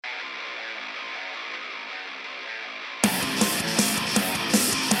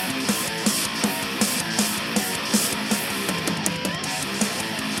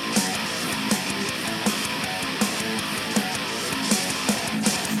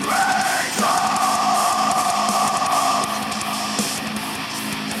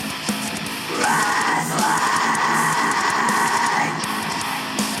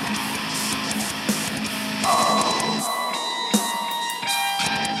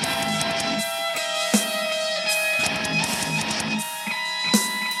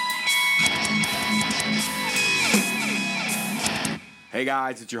Hey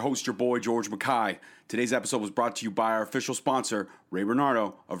guys, it's your host, your boy, George Mackay. Today's episode was brought to you by our official sponsor, Ray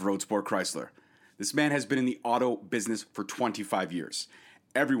Bernardo of Road Sport Chrysler. This man has been in the auto business for 25 years.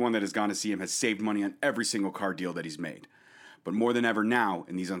 Everyone that has gone to see him has saved money on every single car deal that he's made. But more than ever now,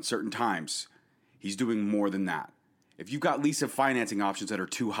 in these uncertain times, he's doing more than that. If you've got lease and financing options that are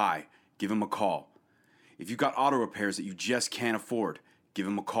too high, give him a call. If you've got auto repairs that you just can't afford, give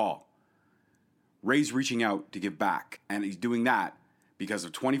him a call. Ray's reaching out to give back, and he's doing that because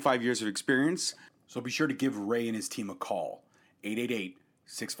of 25 years of experience. So be sure to give Ray and his team a call,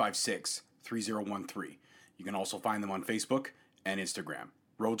 888-656-3013. You can also find them on Facebook and Instagram,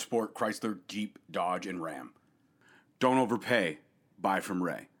 Road Sport, Chrysler, Jeep, Dodge, and Ram. Don't overpay. Buy from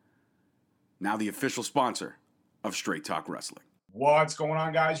Ray. Now the official sponsor of Straight Talk Wrestling. What's going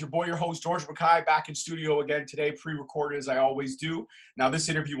on, guys? Your boy, your host, George Mackay, back in studio again today, pre-recorded as I always do. Now, this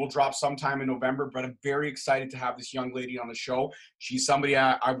interview will drop sometime in November, but I'm very excited to have this young lady on the show. She's somebody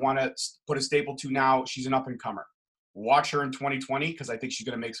I want to put a staple to now. She's an up-and-comer. Watch her in 2020 because I think she's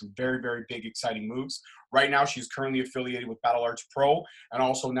going to make some very, very big, exciting moves. Right now, she's currently affiliated with Battle Arts Pro and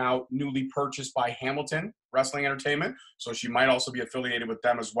also now newly purchased by Hamilton Wrestling Entertainment, so she might also be affiliated with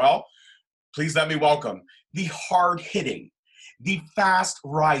them as well. Please let me welcome the hard-hitting, the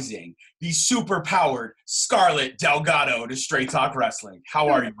fast-rising, the super-powered Scarlett Delgado to Straight Talk Wrestling. How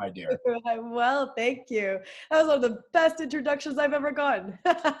are you, my dear? I'm well, thank you. That was one of the best introductions I've ever gotten.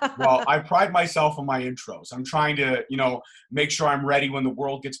 Well, I pride myself on my intros. I'm trying to, make sure I'm ready when the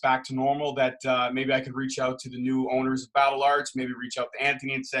world gets back to normal, that maybe I could reach out to the new owners of Battle Arts, maybe reach out to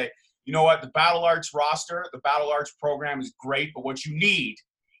Anthony and say, you know what, the Battle Arts roster, the Battle Arts program is great, but what you need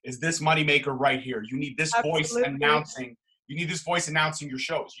is this moneymaker right here. You need this voice announcing. You need this voice announcing your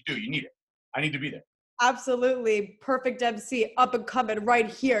shows. You do. You need it. I need to be there. Absolutely. Perfect MC, up and coming right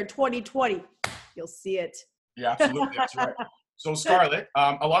here, 2020. You'll see it. Yeah, absolutely. That's right. So, Scarlett,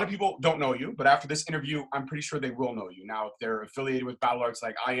 a lot of people don't know you, but after this interview, I'm pretty sure they will know you. Now, if they're affiliated with Battle Arts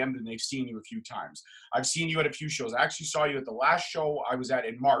like I am, then they've seen you a few times. I've seen you at a few shows. I actually saw you at the last show I was at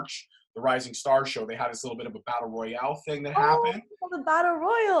in March, the Rising Star show. They had this little bit of a battle royale thing that happened. The battle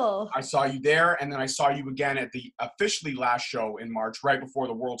royal. I saw you there, and then I saw you again at the officially last show in March, right before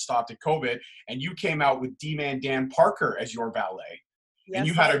the world stopped at COVID, and you came out with D-Man Dan Parker as your valet. Yes, and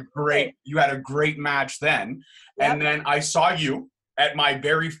you had a great match then. Yep. And then I saw you at my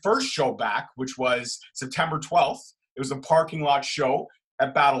very first show back, which was September 12th. It was a parking lot show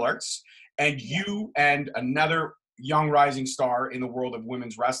at Battle Arts, and you and another young rising star in the world of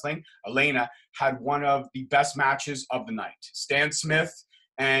women's wrestling, Elena, had one of the best matches of the night. Stan Smith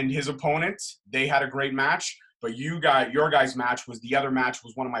and his opponent, they had a great match, but your guys' match was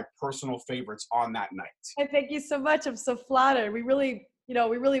one of my personal favorites on that night. And thank you so much. I'm so flattered. We really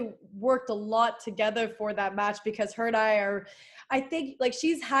worked a lot together for that match because her and I think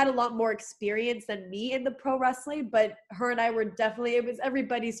she's had a lot more experience than me in the pro wrestling, but her and I were definitely, it was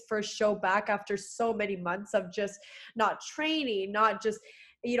everybody's first show back after so many months of just not training, not just,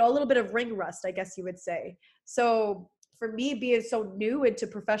 a little bit of ring rust, I guess you would say. So for me being so new into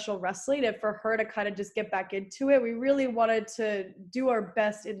professional wrestling and for her to kind of just get back into it, we really wanted to do our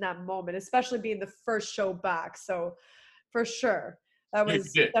best in that moment, especially being the first show back. So for sure. That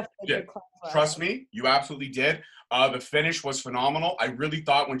was definitely a good class. Trust me, you absolutely did. The finish was phenomenal. I really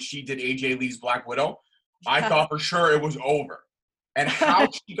thought when she did AJ Lee's Black Widow, I thought for sure it was over. And how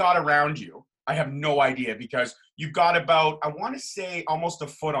she got around you, I have no idea because you've got about, I want to say, almost a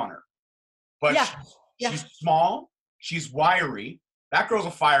foot on her. But she's small. She's wiry. That girl's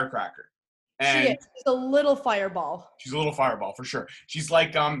a firecracker. And she is. She's a little fireball. She's a little fireball for sure. She's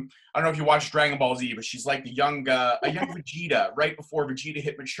like I don't know if you watched Dragon Ball Z, but she's like a young Vegeta right before Vegeta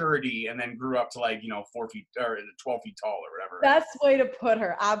hit maturity and then grew up to 4 feet or 12 feet tall or whatever. Best way to put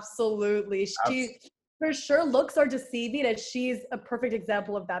her. Absolutely. She for sure looks are deceiving, and she's a perfect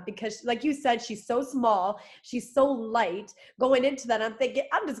example of that because like you said, she's so small, she's so light. Going into that, I'm thinking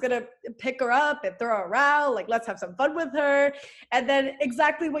I'm just gonna pick her up and throw her around, let's have some fun with her. And then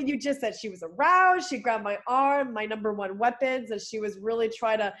exactly what you just said, she was around, she grabbed my arm, my number one weapons, and she was really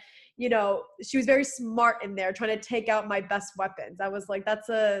trying to, she was very smart in there trying to take out my best weapons. I was like,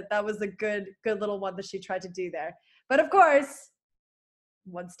 that was a good little one that she tried to do there. But of course,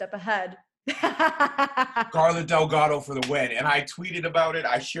 one step ahead. Scarlett Delgado for the win. And I tweeted about it.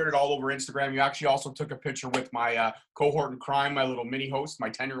 I shared it all over Instagram. You actually also took a picture with my cohort in crime, my little mini host, my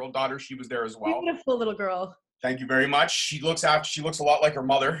 10-year-old daughter. She was there as well. Beautiful little girl. Thank you very much. She looks a lot like her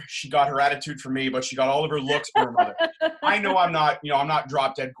mother. She got her attitude from me, but she got all of her looks from her mother. I know I'm not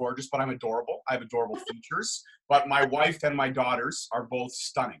drop dead gorgeous, but I'm adorable. I have adorable features. But my wife and my daughters are both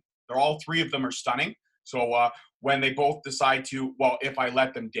stunning. All three of them are stunning. So when they both decide to, well, if I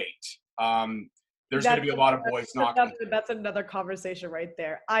let them date. There's going to be a lot of boys knocking. That's another conversation right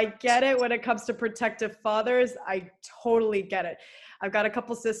there. I get it when it comes to protective fathers. I totally get it. I've got a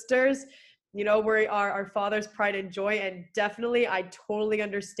couple sisters, you know, where our father's pride and joy. And definitely, I totally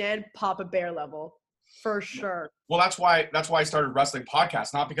understand Papa Bear level for sure. Well, that's why I started wrestling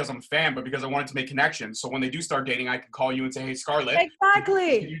podcast, not because I'm a fan, but because I wanted to make connections. So when they do start dating, I can call you and say, hey, Scarlett,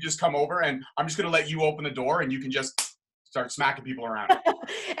 exactly. Can you just come over and I'm just going to let you open the door and you can just start smacking people around.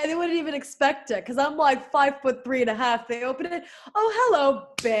 And they wouldn't even expect it because I'm like 5'3.5". They open it. Oh, hello,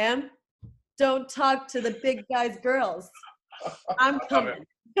 bam. Don't talk to the big guys' girls. I'm coming.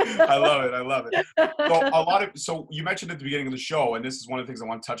 I love it. So you mentioned at the beginning of the show, and this is one of the things I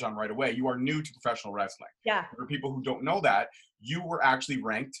want to touch on right away. You are new to professional wrestling. Yeah. For people who don't know that, you were actually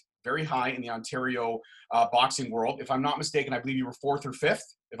ranked very high in the Ontario boxing world. If I'm not mistaken, I believe you were 4th or 5th,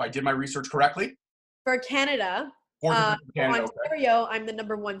 if I did my research correctly. For Canada. Canada, Ontario, okay. I'm the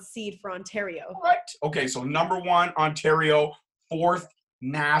number 1 seed for Ontario. Right. Okay, so number 1 Ontario, 4th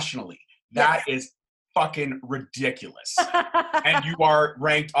nationally. That is fucking ridiculous. And you are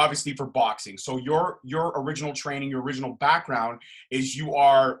ranked obviously for boxing. So your original training, your original background is you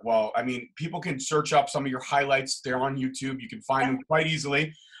are, well, I mean, people can search up some of your highlights. They're on YouTube. You can find them quite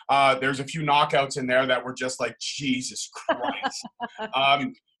easily. There's a few knockouts in there that were just like, Jesus Christ.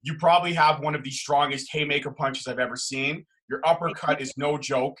 You probably have one of the strongest haymaker punches I've ever seen. Your uppercut is no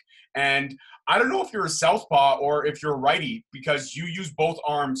joke. And I don't know if you're a southpaw or if you're a righty because you use both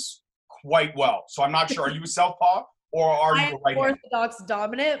arms quite well. So I'm not sure. Are you a southpaw or are you a right-handed? I'm orthodox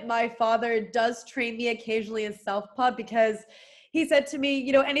dominant. My father does train me occasionally in southpaw because he said to me,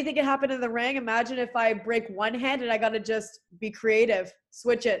 you know, anything can happen in the ring. Imagine if I break one hand and I got to just be creative,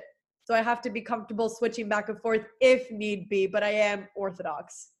 switch it. So I have to be comfortable switching back and forth if need be, but I am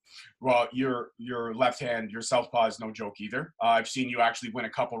orthodox. Well, your left hand, your southpaw is no joke either. I've seen you actually win a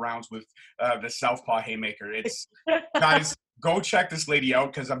couple rounds with the southpaw haymaker. It's guys, go check this lady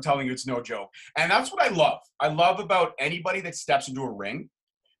out because I'm telling you, it's no joke. And that's what I love. I love about anybody that steps into a ring.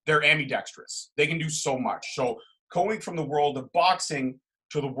 They're ambidextrous. They can do so much. So going from the world of boxing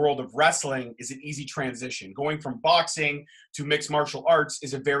to the world of wrestling is an easy transition. Going from boxing to mixed martial arts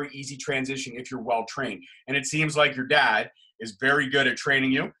is a very easy transition if you're well trained. And it seems like your dad is very good at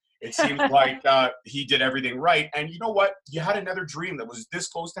training you. It seems like he did everything right. And you know what? You had another dream that was this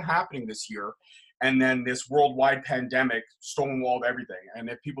close to happening this year. And then this worldwide pandemic stonewalled everything. And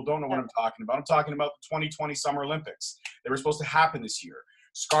if people don't know what I'm talking about the 2020 Summer Olympics. They were supposed to happen this year.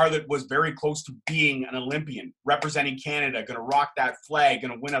 Scarlett was very close to being an Olympian, representing Canada, going to rock that flag,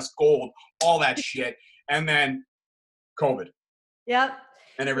 going to win us gold, all that shit. And then COVID. Yep.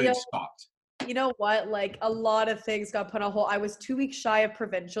 And everything stopped. You know what? Like a lot of things got put on hold. I was 2 weeks shy of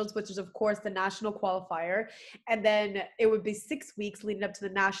provincials, which is of course the national qualifier. And then it would be 6 weeks leading up to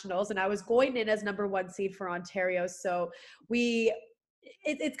the nationals. And I was going in as number 1 seed for Ontario. So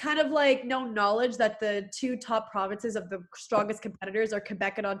it's kind of like no knowledge that the 2 top provinces of the strongest competitors are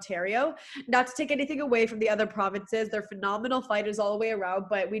Quebec and Ontario. Not to take anything away from the other provinces. They're phenomenal fighters all the way around,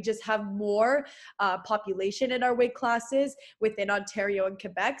 but we just have more population in our weight classes within Ontario and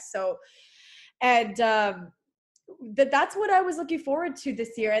Quebec. So, and that's what I was looking forward to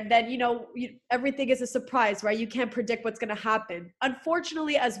this year. And then, you know, everything is a surprise, right? You can't predict what's going to happen.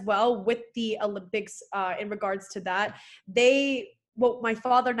 Unfortunately, as well, with the Olympics in regards to that, what my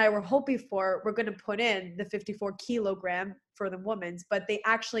father and I were hoping for, we're going to put in the 54 kilogram for the women's, but they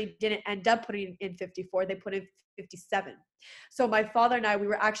actually didn't end up putting in 54. They put in 57. So my father and I, we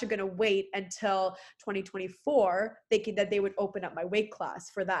were actually going to wait until 2024, thinking that they would open up my weight class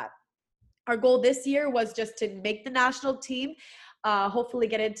for that. Our goal this year was just to make the national team, hopefully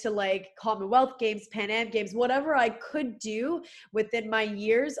get into like Commonwealth Games, Pan Am Games, whatever I could do within my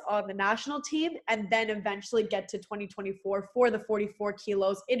years on the national team, and then eventually get to 2024 for the 44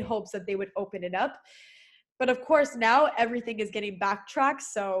 kilos in hopes that they would open it up. But of course, now everything is getting backtracked,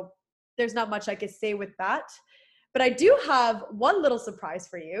 so there's not much I could say with that. But I do have one little surprise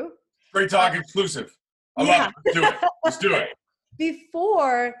for you. Great talk, exclusive. I love it. Let's do it. Let's do it.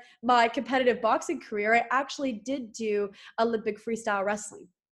 Before my competitive boxing career, I actually did do Olympic freestyle wrestling.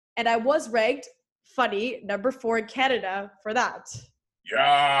 And I was ranked, funny, number 4 in Canada for that.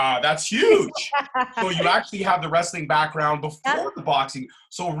 Yeah, that's huge. So you actually have the wrestling background before the boxing.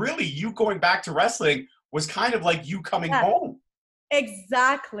 So really, you going back to wrestling was kind of like you coming home.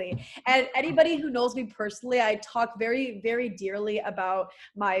 Exactly. And anybody who knows me personally, I talk very, very dearly about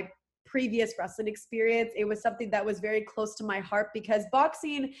my previous wrestling experience. It was something that was very close to my heart because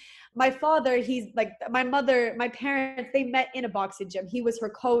boxing, my father, he's like my mother, my parents, they met in a boxing gym. He was her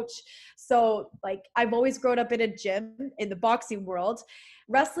coach. So like I've always grown up in a gym in the boxing world.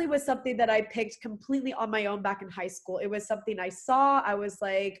 Wrestling was something that I picked completely on my own back in high school. It was something I saw. I was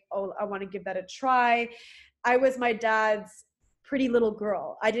like, oh, I want to give that a try. I was my dad's pretty little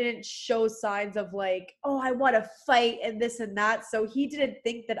girl. I didn't show signs of like, oh, I want to fight and this and that. So he didn't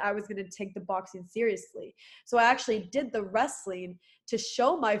think that I was going to take the boxing seriously. So I actually did the wrestling to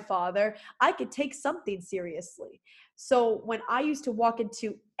show my father I could take something seriously. So when I used to walk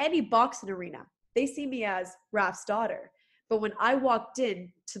into any boxing arena, they see me as Raf's daughter. But when I walked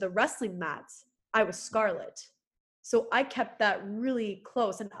in to the wrestling mats, I was Scarlett. So I kept that really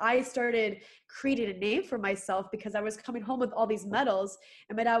close, and I started creating a name for myself because I was coming home with all these medals,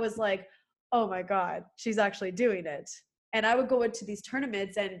 and my dad was like, oh my God, she's actually doing it. And I would go into these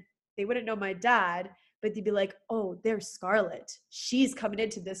tournaments and they wouldn't know my dad, but they'd be like, oh, there's Scarlett. She's coming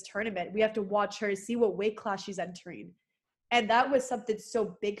into this tournament. We have to watch her, see what weight class she's entering. And that was something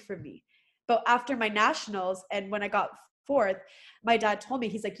so big for me. But after my nationals and when I got fourth, my dad told me,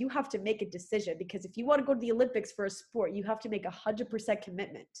 he's like, you have to make a decision because if you want to go to the Olympics for a sport, you have to make 100%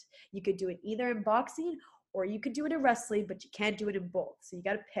 commitment. You could do it either in boxing or you could do it in wrestling, but you can't do it in both. So you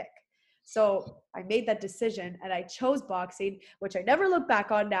got to pick. So I made that decision and I chose boxing, which I never look back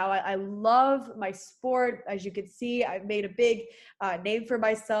on now. I love my sport. As you can see, I've made a big name for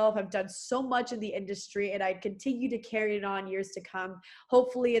myself. I've done so much in the industry and I continue to carry it on years to come,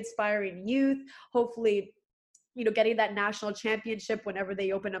 hopefully inspiring youth, hopefully getting that national championship whenever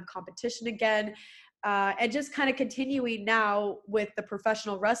they open up competition again. And just kind of continuing now with the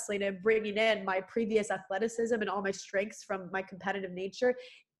professional wrestling and bringing in my previous athleticism and all my strengths from my competitive nature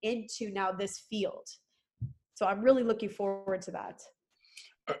into now this field. So I'm really looking forward to that.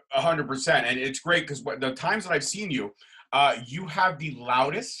 100%. And it's great because the times that I've seen you, you have the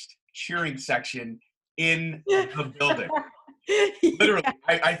loudest cheering section in the building. Literally,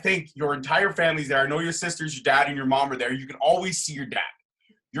 I think your entire family's there. I know your sisters, your dad, and your mom are there. You can always see your dad.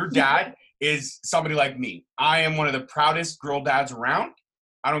 Your dad is somebody like me. I am one of the proudest girl dads around.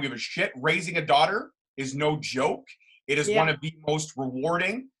 I don't give a shit. Raising a daughter is no joke. It is one of the most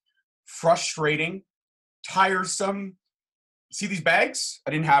rewarding, frustrating, tiresome. See these bags?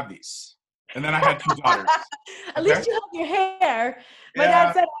 I didn't have these. And then I had 2 daughters. At least you have your hair. My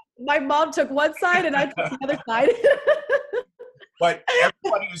dad said my mom took one side and I took the other side. But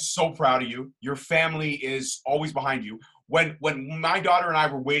everybody is so proud of you. Your family is always behind you. When my daughter and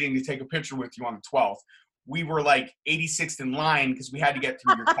I were waiting to take a picture with you on the 12th, we were like 86th in line because we had to get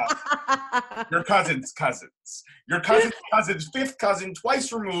through your cousin. Your cousin's cousins. Your cousin's cousin's 5th cousin,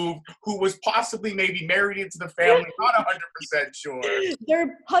 twice removed, who was possibly maybe married into the family, not 100% sure.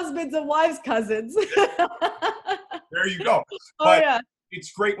 They're husbands and wives cousins. There you go. But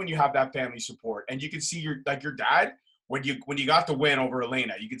it's great when you have that family support. And you can see your dad, when you got the win over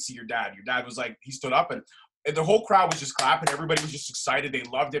Elena, you could see your dad. Your dad was like, he stood up and the whole crowd was just clapping. Everybody was just excited. They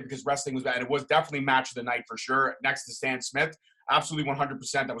loved it because wrestling was bad. And it was definitely match of the night for sure. Next to Stan Smith, absolutely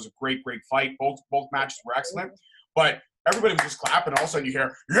 100%. That was a great fight. Both matches were excellent. But everybody was just clapping. All of a sudden you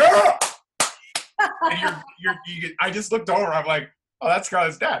hear, yeah! And I just looked over. I'm like, oh, that's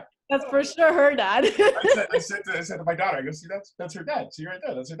Scarlett's dad. That's for sure her dad. I said to my daughter, I go, see, that's her dad. See right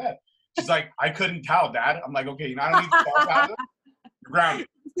there, that's her dad. She's like, I couldn't tell, Dad. I'm like, okay, I don't need to tell Dad. You're grounded.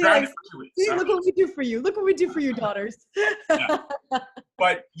 Grounded for 2 weeks. See, look what we do for you. Look what we do for you, daughters. Yeah.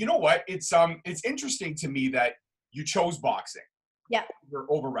 But you know what? It's interesting to me that you chose boxing. Yeah.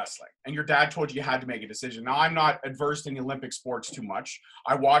 Over wrestling. And your dad told you you had to make a decision. Now, I'm not adverse in the Olympic sports too much.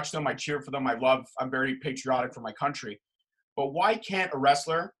 I watch them. I cheer for them. I'm very patriotic for my country. But why can't a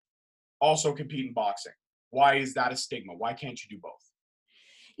wrestler also compete in boxing? Why is that a stigma? Why can't you do both?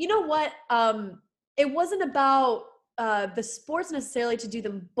 You know what? It wasn't about the sports necessarily to do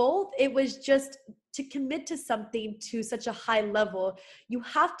them both. It was just to commit to something to such a high level. You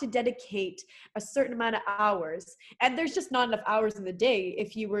have to dedicate a certain amount of hours. And there's just not enough hours in the day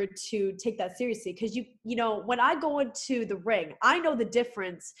if you were to take that seriously. Because when I go into the ring, I know the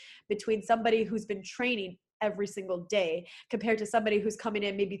difference between somebody who's been training every single day compared to somebody who's coming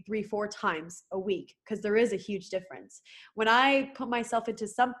in maybe 3-4 times a week, because there is a huge difference. When I put myself into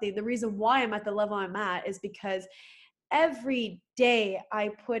something, the reason why I'm at the level I'm at is because every day I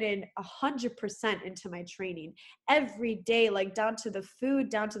put in 100% into my training. Every day, like down to the food,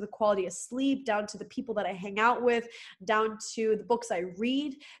 down to the quality of sleep, down to the people that I hang out with, down to the books I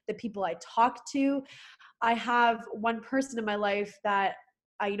read, the people I talk to. I have one person in my life that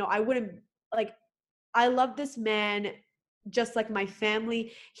I wouldn't like. I love this man just like my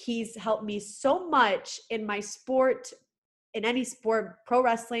family. He's helped me so much in my sport, in any sport, pro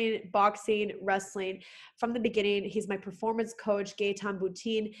wrestling, boxing, wrestling. From the beginning, he's my performance coach, Gaetan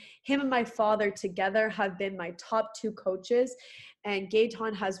Boutin. Him and my father together have been my top two coaches. And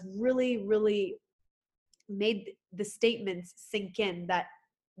Gaetan has really, really made the statements sink in that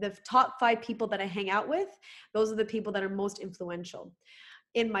the top 5 people that I hang out with, those are the people that are most influential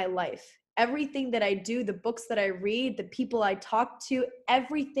in my life. Everything that I do, the books that I read, the people I talk to,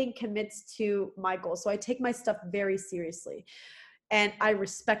 everything commits to my goals. So I take my stuff very seriously and I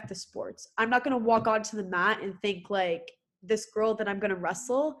respect the sports. I'm not going to walk onto the mat and think like this girl that I'm going to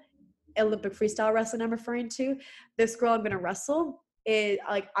wrestle, Olympic freestyle wrestling I'm referring to, this girl I'm going to wrestle is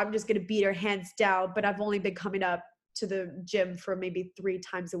like, I'm just going to beat her hands down, but I've only been coming up to the gym for maybe 3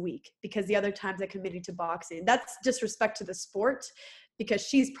 times a week because the other times I committed to boxing. That's disrespect to the sport because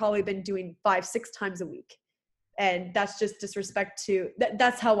she's probably been doing 5-6 times a week. And that's just disrespect to,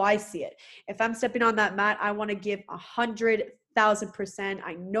 that's how I see it. If I'm stepping on that mat, I want to give 100,000%.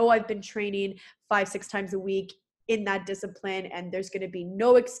 I know I've been training 5-6 times a week in that discipline, and there's going to be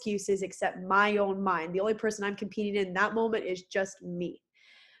no excuses except my own mind. The only person I'm competing in that moment is just me.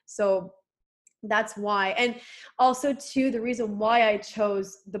 So that's why. And also too, the reason why I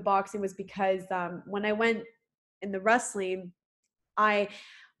chose the boxing was because when I went in the wrestling, I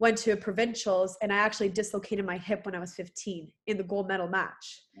went to provincials and I actually dislocated my hip when I was 15 in the gold medal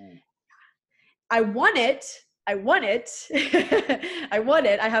match. I won it. I won it.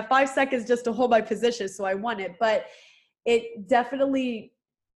 I have 5 seconds just to hold my position. So I won it, but it definitely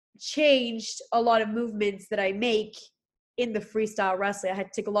changed a lot of movements that I make in the freestyle wrestling. I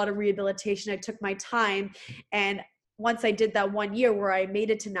had to take a lot of rehabilitation. I took my time. And once I did that 1 year where I made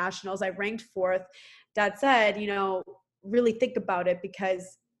it to nationals, I ranked 4th. Dad said, you know, really think about it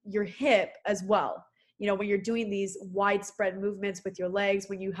because your hip as well, you know, when you're doing these widespread movements with your legs,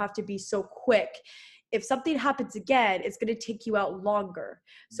 when you have to be so quick, if something happens again, it's going to take you out longer.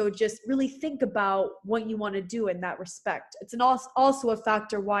 So just really think about what you want to do in that respect. It's also a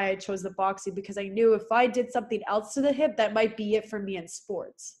factor why I chose the boxing, because I knew if I did something else to the hip, that might be it for me in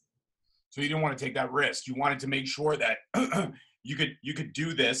sports. So you didn't want to take that risk. You wanted to make sure that you could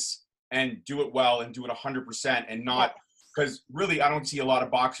do this and do it well and do it 100% and not, because really I don't see a lot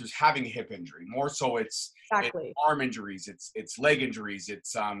of boxers having a hip injury. More so it's arm injuries, it's leg injuries,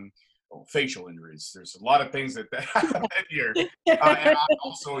 it's facial injuries. There's a lot of things that happen here. And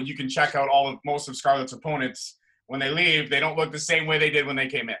also, you can check out most of Scarlett's opponents when they leave. They don't look the same way they did when they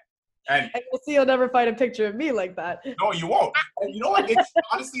came in. And you'll see, you'll never find a picture of me like that. No, you won't. And you know what? It's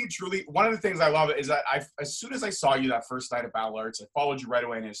honestly and truly, one of the things I love is that as soon as I saw you that first night at Battle Arts, I followed you right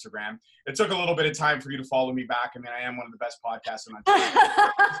away on Instagram. It took a little bit of time for you to follow me back. I mean, I am one of the best podcasts on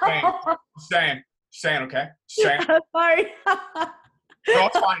TV. Saying, okay? Saying. Sorry. No,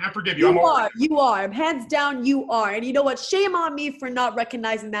 it's fine. I forgive you. You are. Hands down, you are. And you know what? Shame on me for not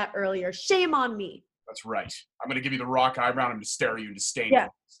recognizing that earlier. Shame on me. That's right. I'm going to give you the rock eyebrow and I'm going to stare at you and disdain you. Yeah.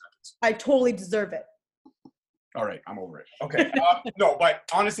 I totally deserve it. All right. I'm over it. Okay. No, but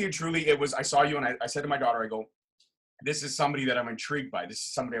honestly and truly, I saw you and I said to my daughter, I go, this is somebody that I'm intrigued by. This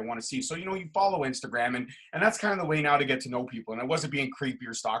is somebody I want to see. So, you know, you follow Instagram and that's kind of the way now to get to know people. And I wasn't being creepy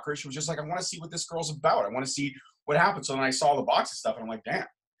or stalkerish. It was just like, I want to see what this girl's about. I want to see what happened. So then I saw the boxing stuff and I'm like, damn.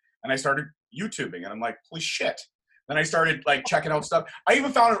 And I started YouTubing and I'm like, holy shit. Then I started like checking out stuff. I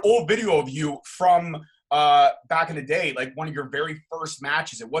even found an old video of you from back in the day, like one of your very first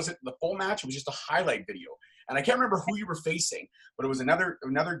matches. It wasn't the full match. It was just a highlight video. And I can't remember who you were facing, but it was another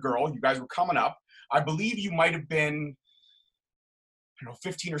girl. You guys were coming up. I believe you might have been, I don't know,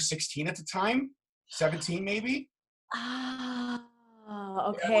 15 or 16 at the time, 17 maybe.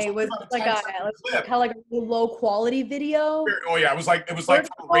 Okay. Yeah, it was like a low quality video. Oh yeah, it was like from a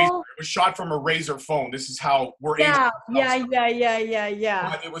Razr. It was shot from a Razr phone. This is how we're yeah.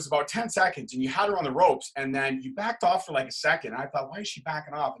 But it was about 10 seconds, and you had her on the ropes, and then you backed off for like a second. I thought, why is she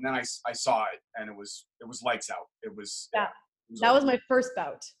backing off? And then I saw it, and it was lights out. It was that was my first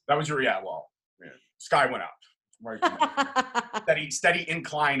bout. That was your sky went up. Right. steady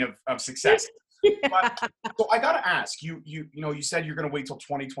incline of success. But, so I gotta ask you said you're gonna wait till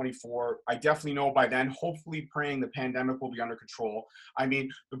 2024. I definitely know by then, hopefully praying the pandemic will be under control. I mean,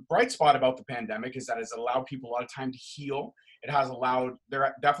 the bright spot about the pandemic is that it's allowed people a lot of time to heal. There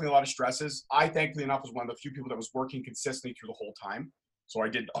are definitely a lot of stresses. I, thankfully enough, was one of the few people that was working consistently through the whole time. So I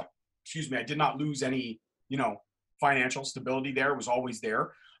did not lose any, financial stability there. It was always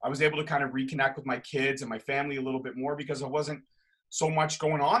there. I was able to kind of reconnect with my kids and my family a little bit more because there wasn't so much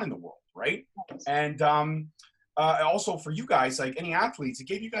going on in the world, right? And also for you guys, like any athletes, it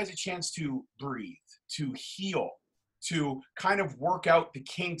gave you guys a chance to breathe, to heal, to kind of work out the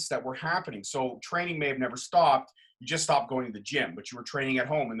kinks that were happening. So training may have never stopped. You just stopped going to the gym, but you were training at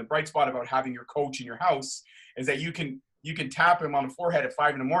home. And the bright spot about having your coach in your house is that you can tap him on the forehead at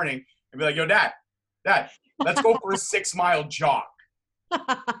 5 a.m. and be like, yo, dad, let's go for a 6-mile jog.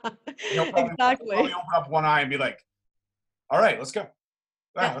 Exactly. Probably open up one eye and be like, all right, let's go.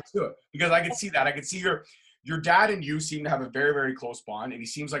 Yeah, let's do it. Because I could see that. I could see your dad and you seem to have a very, very close bond, and he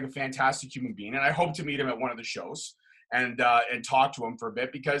seems like a fantastic human being. And I hope to meet him at one of the shows and talk to him for a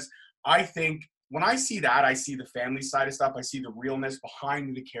bit, because I think when I see that, I see the family side of stuff. I see the realness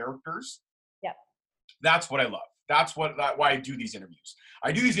behind the characters. Yeah. That's what I love. That's why I do these interviews.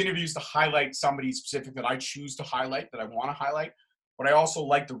 I do these interviews to highlight somebody specific that I choose to highlight, that I want to highlight, but I also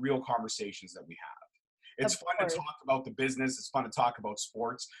like the real conversations that we have. It's fun to talk about the business. It's fun to talk about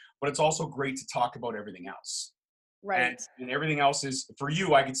sports, but it's also great to talk about everything else. Right. And everything else is, for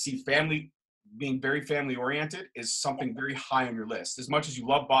you, I could see family, being very family oriented is something very high on your list. As much as you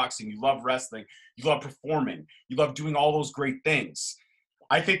love boxing, you love wrestling, you love performing, you love doing all those great things.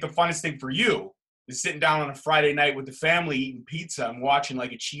 I think the funnest thing for you is sitting down on a Friday night with the family, eating pizza and watching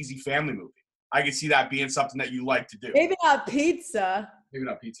like a cheesy family movie. I could see that being something that you like to do. Maybe not pizza. Maybe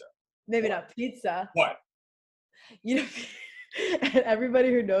not pizza. Maybe not pizza. What? You know, and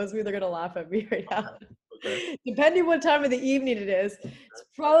everybody who knows me, they're going to laugh at me right now. Okay. Depending what time of the evening it is, it's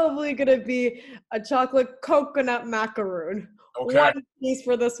probably going to be a chocolate coconut macaroon. Okay. One piece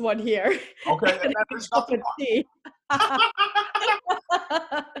for this one here. Okay. And There's a cup of tea.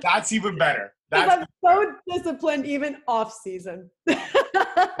 That's even better. I'm so disciplined even off season.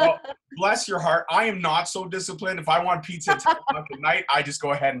 Well, bless your heart. I am not so disciplined. If I want pizza at 10 o'clock at night, I just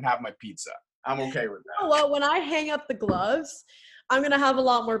go ahead and have my pizza. I'm okay with that. Well, when I hang up the gloves, I'm going to have a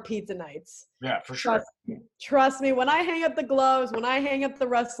lot more pizza nights. Yeah, for sure. Trust me, when I hang up the gloves, when I hang up the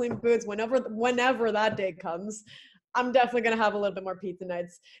wrestling boots, whenever that day comes, I'm definitely going to have a little bit more pizza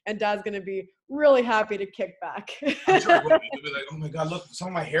nights. And Dad's going to be really happy to kick back. I'm sure he'll be like, oh my God, look, some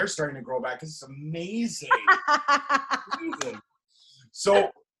of my hair's starting to grow back. This is amazing. Amazing.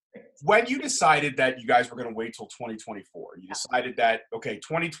 So when you decided that you guys were going to wait till 2024, you decided that, okay,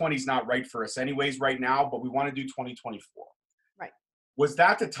 2020 is not right for us anyways right now, but we want to do 2024. Right. Was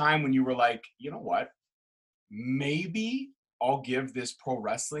that the time when you were like, you know what, maybe I'll give this pro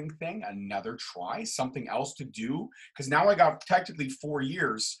wrestling thing another try, something else to do? Because now I got technically 4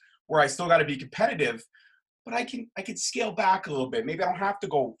 years where I still got to be competitive, but I can scale back a little bit. Maybe I don't have to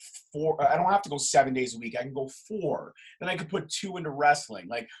go 7 days a week. I can go 4. Then I could put 2 into wrestling.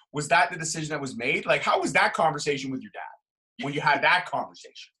 Like, was that the decision that was made? Like, how was that conversation with your dad when you had that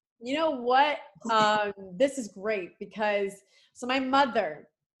conversation? You know what? This is great because my mother,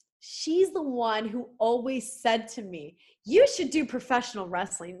 she's the one who always said to me, you should do professional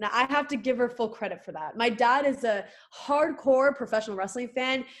wrestling. Now, I have to give her full credit for that. My dad is a hardcore professional wrestling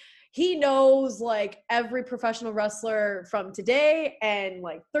fan. He knows like every professional wrestler from today and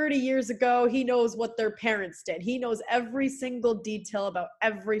like 30 years ago. He knows what their parents did. He knows every single detail about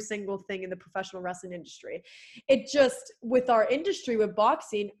every single thing in the professional wrestling industry. It just, with our industry, with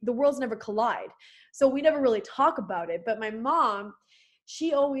boxing, the worlds never collide. So we never really talk about it. But my mom,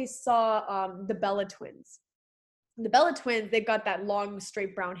 she always saw the Bella twins. The Bella twins, they've got that long,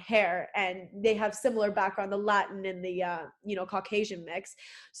 straight brown hair, and they have similar background, the Latin and the, Caucasian mix.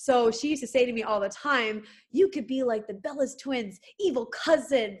 So she used to say to me all the time, you could be like the Bella's twins, evil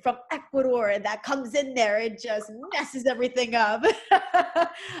cousin from Ecuador that comes in there and just messes everything up.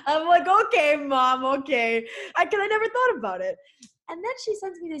 I'm like, okay, Mom, okay. I never thought about it. And then she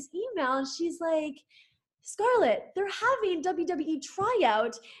sends me this email, and she's like, Scarlett, they're having WWE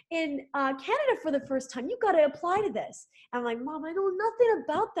tryout in Canada for the first time. You got to apply to this. I'm like, Mom, I know nothing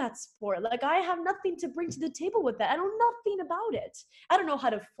about that sport. Like, I have nothing to bring to the table with that. I know nothing about it. I don't know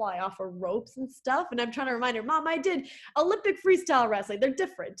how to fly off of ropes and stuff. And I'm trying to remind her, Mom, I did Olympic freestyle wrestling. They're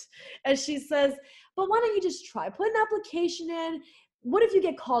different. And she says, but why don't you just try? Put an application in. What if you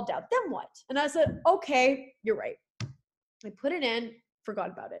get called out? Then what? And I said, okay, you're right. I put it in, forgot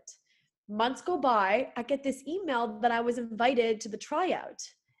about it. Months go by, I get this email that I was invited to the tryout.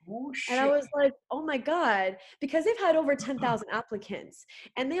 Oh, shit. And I was like, oh my God, because they've had over 10,000 applicants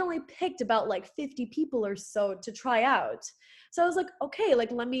and they only picked about like 50 people or so to try out. So I was like, okay,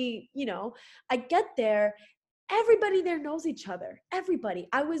 like, let me, I get there. Everybody there knows each other. Everybody.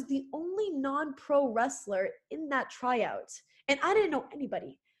 I was the only non-pro wrestler in that tryout and I didn't know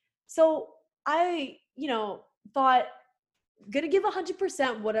anybody. So I, thought, going to give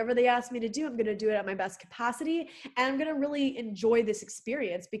 100%. Whatever they asked me to do, I'm going to do it at my best capacity. And I'm going to really enjoy this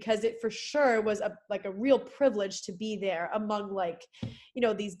experience because it for sure was a real privilege to be there among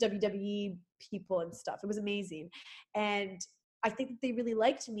these WWE people and stuff. It was amazing. And I think that they really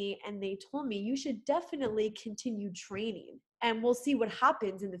liked me, and they told me, you should definitely continue training and we'll see what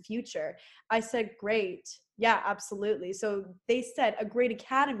happens in the future. I said, great. Yeah, absolutely. So they said a great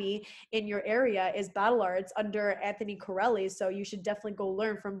academy in your area is Battle Arts under Anthony Corelli. So you should definitely go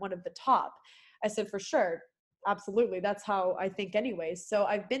learn from one of the top. I said, for sure. Absolutely. That's how I think anyways. So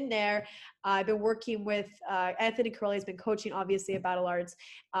I've been there. I've been working with Anthony Corelli has been coaching obviously at Battle Arts.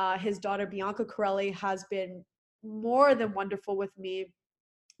 His daughter Bianca Corelli has been more than wonderful with me,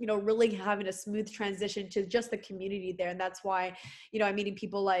 you know, really having a smooth transition to just the community there. And that's why, you know, I'm meeting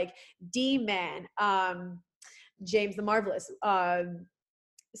people like D-Man, James the Marvelous,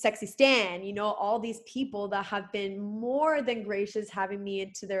 Sexy Stan, you know, all these people that have been more than gracious having me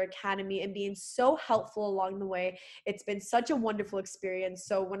into their academy and being so helpful along the way. It's been such a wonderful experience.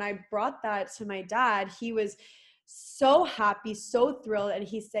 So when I brought that to my dad, he was so happy, so thrilled. And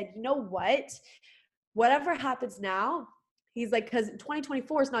he said, you know what? Whatever happens now, he's like, because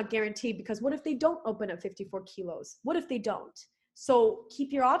 2024 is not guaranteed, because what if they don't open up 54 kilos? What if they don't? So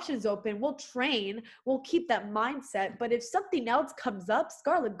keep your options open. We'll train. We'll keep that mindset. But if something else comes up,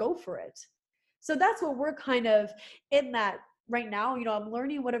 Scarlett, go for it. So that's what we're kind of in that right now. You know, I'm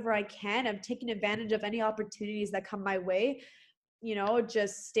learning whatever I can. I'm taking advantage of any opportunities that come my way. You know,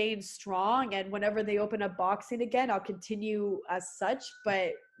 just staying strong. And whenever they open up boxing again, I'll continue as such.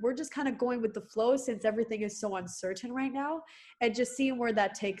 But we're just kind of going with the flow since everything is so uncertain right now, and just seeing where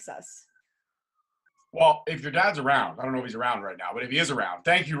that takes us. Well, if your dad's around, I don't know if he's around right now, but if he is around,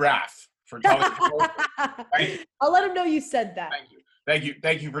 thank you, Raf, for telling me. I'll let him know you said that. Thank you. Thank you.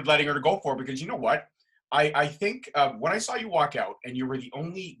 Thank you for letting her go for it, because you know what? I think when I saw you walk out and you were the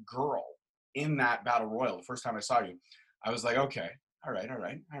only girl in that battle royal, the first time I saw you, I was like, okay, all right.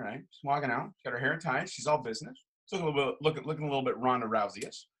 She's walking out. She's got her hair tied. She's all business. She's looking a little bit Ronda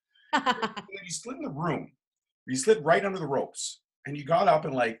Rousey-ish. And then you slid in the room. You slid right under the ropes. And you got up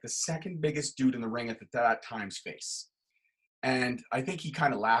in like the second biggest dude in the ring at that time's face. And I think he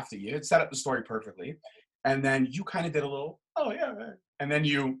kind of laughed at you. It set up the story perfectly. And then you kind of did a little, oh yeah. And then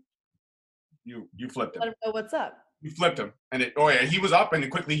you flipped him. Let him know what's up. You flipped him. And he was up and then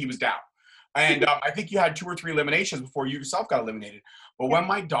quickly he was down. And I think you had 2 or 3 eliminations before you yourself got eliminated. But when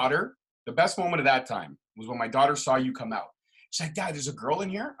my daughter, the best moment of that time was when my daughter saw you come out. She's like, Dad, there's a girl in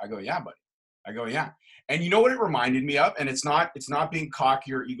here? I go, yeah, buddy. I go, yeah. And you know what it reminded me of? And it's not being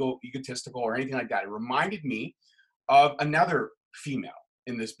cocky or egotistical or anything like that. It reminded me of another female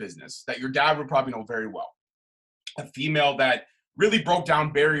in this business that your dad would probably know very well. A female that really broke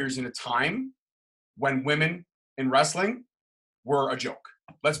down barriers in a time when women in wrestling were a joke.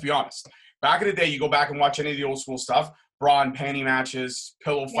 Let's be honest. Back in the day, you go back and watch any of the old school stuff, bra and panty matches,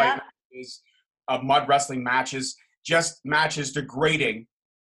 pillow fight matches, mud wrestling matches, just matches degrading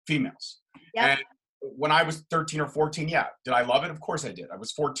females. Yeah. And when I was 13 or 14, yeah. Did I love it? Of course I did. I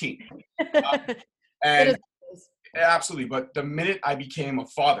was 14. And absolutely. But the minute I became a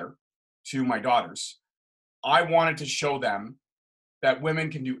father to my daughters, I wanted to show them that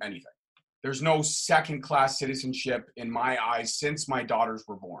women can do anything. There's no second-class citizenship in my eyes since my daughters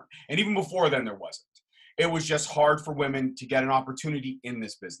were born. And even before then, there wasn't. It was just hard for women to get an opportunity in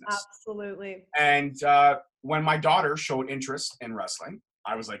this business. Absolutely. And when my daughter showed interest in wrestling,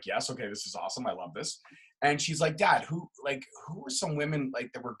 I was like, yes, okay, this is awesome. I love this. And she's like, Dad, who were some women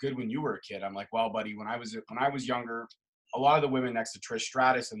like that were good when you were a kid? I'm like, well, buddy, when I was younger, a lot of the women next to Trish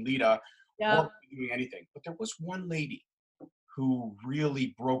Stratus and Lita weren't doing anything. But there was one lady who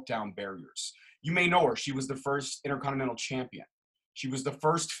really broke down barriers. You may know her. She was the first Intercontinental Champion. She was the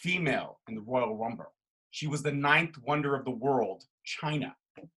first female in the Royal Rumble. She was the 9th wonder of the world, China.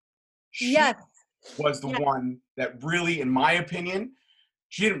 She was the one that really, in my opinion,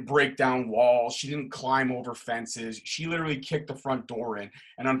 she didn't break down walls. She didn't climb over fences. She literally kicked the front door in.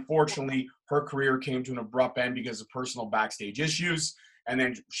 And unfortunately, her career came to an abrupt end because of personal backstage issues. And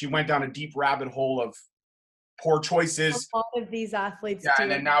then she went down a deep rabbit hole of poor choices. A lot of these athletes do.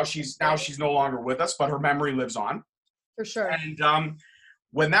 And then now she's no longer with us, but her memory lives on. For sure. And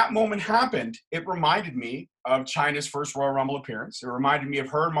when that moment happened, it reminded me of Chyna's first Royal Rumble appearance. It reminded me of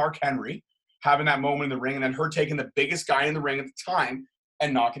her and Mark Henry having that moment in the ring, and then her taking the biggest guy in the ring at the time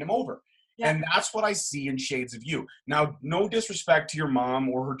and knocking him over. Yeah. And that's what I see in shades of you. Now, no disrespect to your mom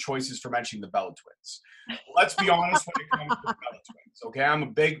or her choices for mentioning the Bella Twins. Let's be honest when it comes to the Bella Twins, okay?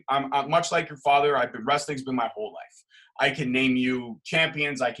 I'm much like your father. Wrestling's been my whole life. I can name you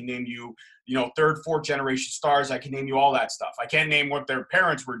champions. I can name you, third, fourth generation stars. I can name you all that stuff. I can't name what their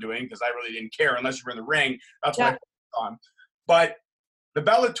parents were doing because I really didn't care unless you were in the ring. That's what I focused on. But the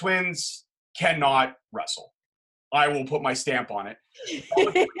Bella Twins cannot wrestle. I will put my stamp on it.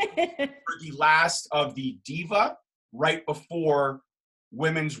 For the last of the Diva, right before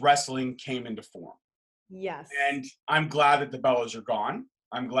women's wrestling came into form. Yes. And I'm glad that the Bellas are gone.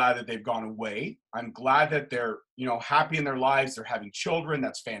 I'm glad that they've gone away. I'm glad that they're, happy in their lives. They're having children.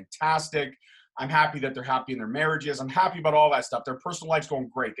 That's fantastic. I'm happy that they're happy in their marriages. I'm happy about all that stuff. Their personal life's going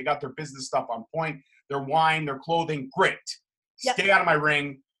great. They got their business stuff on point. Their wine, their clothing, great. Yep. Stay out of my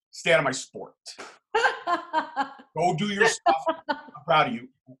ring. Stay out of my sport. Go do your stuff. I'm proud of you.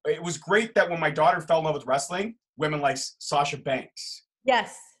 It was great that when my daughter fell in love with wrestling, women like Sasha Banks.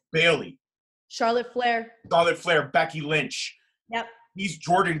 Yes. Bailey. Charlotte Flair. Becky Lynch. Yep. He's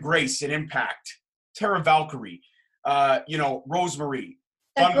Jordan Grace in Impact. Tara Valkyrie. Rosemary.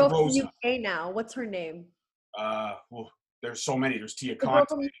 That Thunder girl Rosa. from UK now. What's her name? There's so many. There's Tia The girl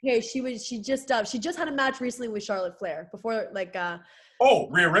Conti. from UK. She just had a match recently with Charlotte Flair before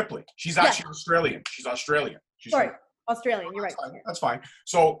Rhea Ripley. She's actually Australian. She's Australian. Australian. You're right. That's fine.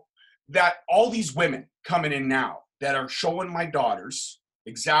 So that all these women coming in now that are showing my daughters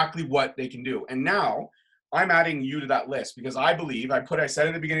exactly what they can do. And now I'm adding you to that list because I believe, I said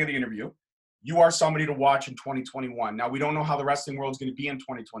at the beginning of the interview, you are somebody to watch in 2021. Now, we don't know how the wrestling world is going to be in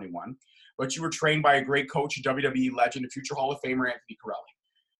 2021, but you were trained by a great coach, a WWE legend, a future Hall of Famer, Anthony Corelli.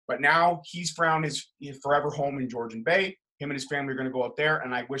 But now he's found his forever home in Georgian Bay. Him and his family are going to go out there,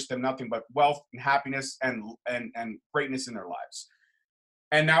 and I wish them nothing but wealth and happiness and greatness in their lives.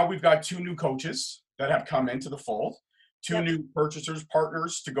 And now we've got 2 new coaches that have come into the fold, 2 new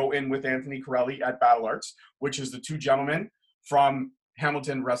partners to go in with Anthony Corelli at Battle Arts, which is the 2 gentlemen from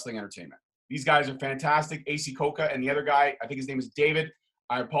Hamilton Wrestling Entertainment. These guys are fantastic. AC Coca and the other guy, I think his name is David.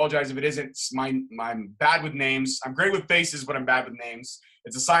 I apologize if it isn't. I'm bad with names. I'm great with faces, but I'm bad with names.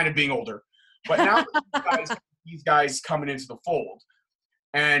 It's a sign of being older. But now these guys coming into the fold,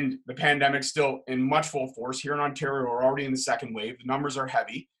 and the pandemic's still in much full force. Here in Ontario, we're already in the second wave. The numbers are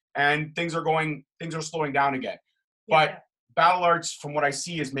heavy, and things are slowing down again. Yeah. But Battle Arts, from what I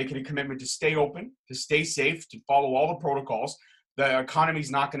see, is making a commitment to stay open, to stay safe, to follow all the protocols. The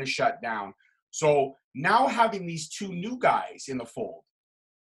economy's not going to shut down. So now having these 2 new guys in the fold,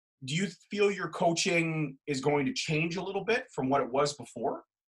 do you feel your coaching is going to change a little bit from what it was before?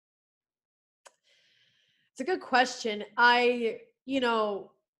 It's a good question.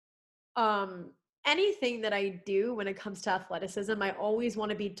 Anything that I do when it comes to athleticism, I always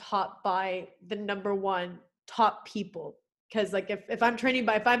want to be taught by the number 1 top people. Because if I'm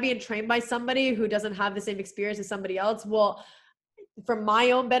being trained by somebody who doesn't have the same experience as somebody else, well, for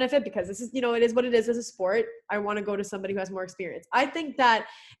my own benefit, because this is, it is what it is as a sport, I want to go to somebody who has more experience. I think that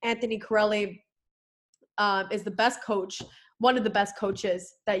Anthony Corelli is the best coach, one of the best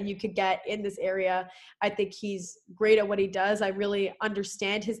coaches that you could get in this area. I think he's great at what he does. I really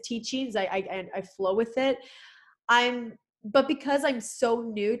understand his teachings. I flow with it. But because I'm so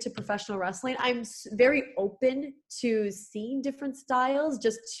new to professional wrestling, I'm very open to seeing different styles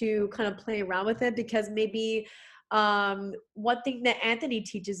just to kind of play around with it, because maybe one thing that Anthony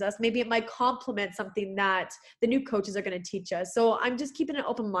teaches us, maybe it might complement something that the new coaches are going to teach us. So I'm just keeping an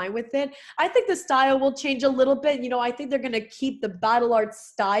open mind with it. I think the style will change a little bit. I think they're going to keep the Battle Arts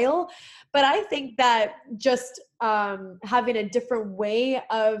style, but I think that just having a different way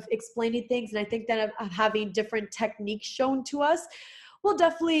of explaining things, and I think that of having different techniques shown to us will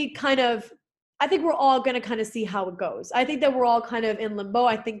definitely I think we're all going to kind of see how it goes. I think that we're all kind of in limbo.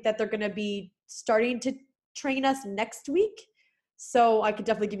 I think that they're going to be starting to train us next week, so I could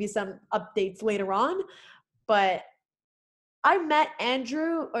definitely give you some updates later on. But I met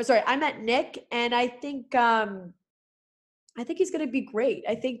Nick, and I think he's going to be great.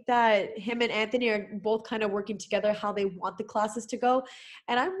 I think that him and Anthony are both kind of working together how they want the classes to go,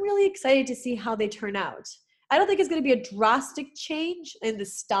 and I'm really excited to see how they turn out. I don't think it's going to be a drastic change in the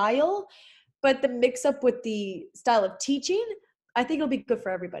style, but the mix up with the style of teaching, I think it'll be good for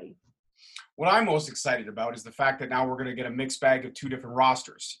everybody. What I'm most excited about is the fact that now we're going to get a mixed bag of 2 different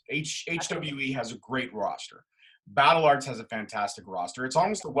rosters. HWE has a great roster. Battle Arts has a fantastic roster. It's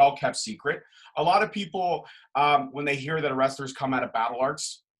almost a well-kept secret. A lot of people, when they hear that a wrestler's come out of Battle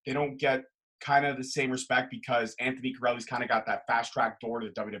Arts, they don't get kind of the same respect because Anthony Corelli's kind of got that fast-track door to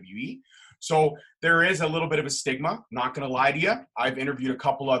the WWE. So there is a little bit of a stigma, not going to lie to you. I've interviewed a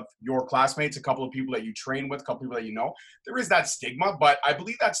couple of your classmates, a couple of people that you train with, a couple of people that you know. There is that stigma, but I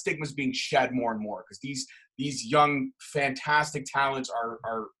believe that stigma is being shed more and more because these young, fantastic talents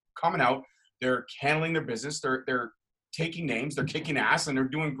are coming out. They're handling their business. They're taking names. They're kicking ass, and they're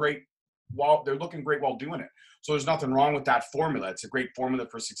doing great. They're looking great while doing it. So there's nothing wrong with that formula. It's a great formula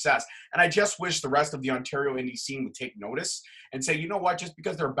for success. And I just wish the rest of the Ontario indie scene would take notice and say, you know what, just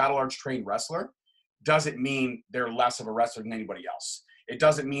because they're a Battle Arts trained wrestler, doesn't mean they're less of a wrestler than anybody else. It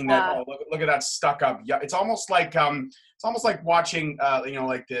doesn't mean that, oh, look at that stuck up. Yeah, it's almost like watching,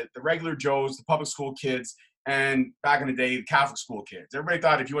 like the regular Joes, the public school kids, and back in the day, the Catholic school kids. Everybody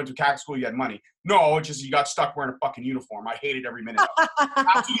thought if you went to Catholic school, you had money. No, it's just you got stuck wearing a fucking uniform. I hated every minute of it.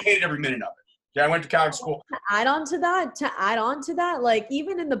 Absolutely hated every minute of it. Yeah, I went to Catholic school. To add on to that, like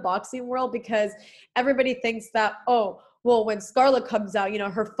even in the boxing world, because everybody thinks that, oh, well, when Scarlett comes out,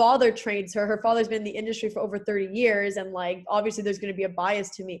 her father trains her. Her father's been in the industry for over 30 years. And like, obviously there's going to be a bias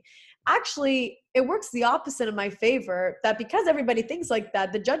to me. Actually, it works the opposite in my favor, that because everybody thinks like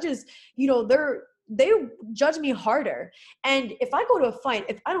that, the judges, they judge me harder. And if I go to a fight,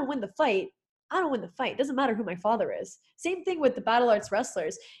 if I don't win the fight, I don't win the fight. It doesn't matter who my father is. Same thing with the Battle Arts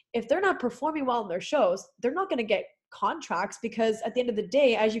wrestlers. If they're not performing well in their shows, they're not going to get contracts, because at the end of the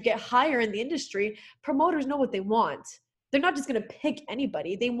day, as you get higher in the industry, promoters know what they want. They're not just going to pick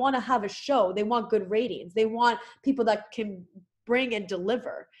anybody. They want to have a show. They want good ratings. They want people that can bring and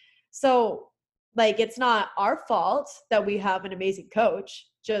deliver. So, like, it's not our fault that we have an amazing coach.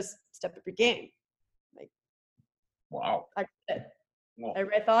 Just step up your game. Like, wow. I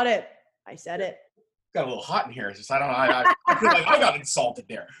thought it. I said it. Got a little hot in here. It's just, I don't know. I feel like I got insulted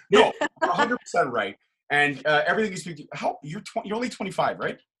there. No, 100% right. And everything you speak to, you're only 25,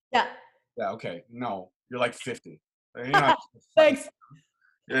 right? Yeah. Yeah. Okay. No, you're like 50. You're not, Thanks.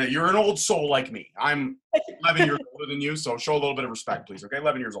 You're an old soul like me. I'm 11 years older than you, so show a little bit of respect, please. Okay,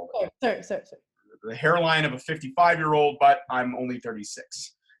 11 years older. Sorry. The hairline of a 55-year-old, but I'm only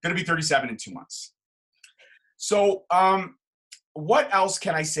 36. Going to be 37 in 2 months. So, what else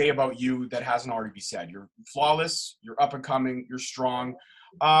can I say about you that hasn't already been said? You're flawless. You're up and coming. You're strong.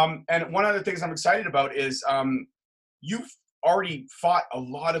 And one of the things I'm excited about is you've already fought a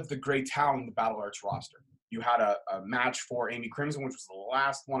lot of the great talent in the Battle Arts roster. You had a match for Amy Crimson, which was the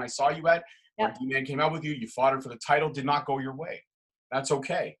last one I saw you at. Yep. When D-Man came out with you, you fought her for the title, did not go your way. That's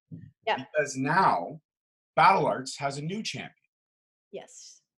okay. Yeah. Because now Battle Arts has a new champion.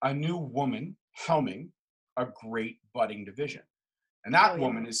 Yes. A new woman helming a great budding division. And that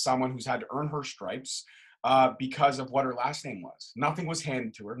woman is someone who's had to earn her stripes because of what her last name was. Nothing was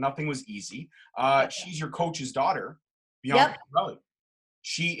handed to her. Nothing was easy. She's your coach's daughter, Bianca Morelli.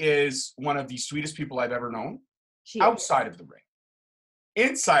 She is one of the sweetest people I've ever known outside of the ring.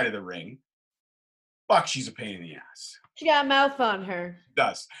 Inside of the ring, fuck, she's a pain in the ass. She got a mouth on her. She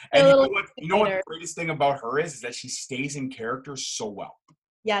does. And you know what the greatest thing about her is that she stays in character so well.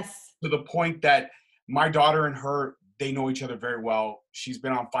 Yes. To the point that my daughter and her, they know each other very well. She's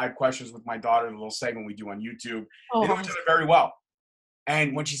been on 5 Questions with my daughter, the little segment we do on YouTube. They know each other very well.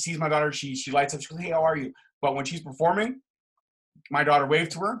 And when she sees my daughter, she lights up. She goes, hey, how are you? But when she's performing, my daughter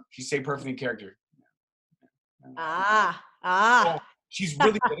waved to her. She stayed perfectly in character. So she's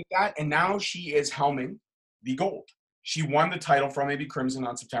really good at that. And now she is helming the gold. She won the title from Amy Crimson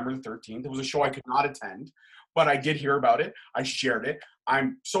on September the 13th. It was a show I could not attend, but I did hear about it. I shared it.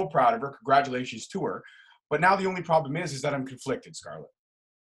 I'm so proud of her. Congratulations to her. But now the only problem is that I'm conflicted, Scarlett.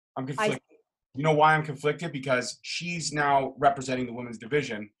 I'm conflicted. You know why I'm conflicted? Because she's now representing the women's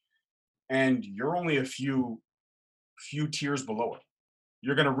division, and you're only a few tiers below it.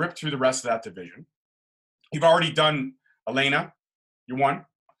 You're going to rip through the rest of that division. You've already done Elena. You won.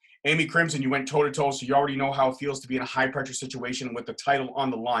 Amy Crimson, you went toe-to-toe, so you already know how it feels to be in a high-pressure situation with the title on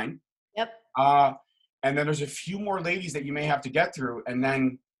the line. Yep. And then there's a few more ladies that you may have to get through, and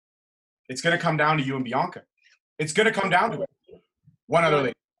then it's going to come down to you and Bianca. It's going to come down to it. One other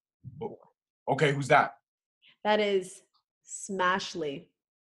lady. Okay, who's that? That is Smashley.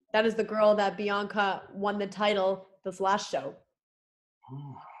 That is the girl that Bianca won the title this last show.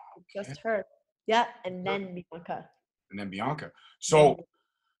 Oh, okay. Just her. Yeah, and then Bianca. And then Bianca. So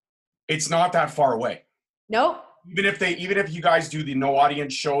it's not that far away. Nope. Even if you guys do the no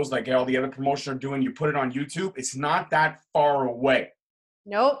audience shows like all the other promotions are doing, you put it on YouTube, it's not that far away.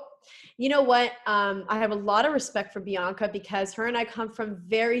 Nope. You know what? I have a lot of respect for Bianca because her and I come from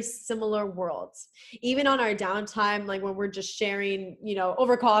very similar worlds. Even on our downtime, like when we're just sharing,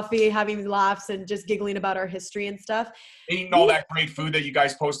 over coffee, having laughs and just giggling about our history and stuff. Eating all that great food that you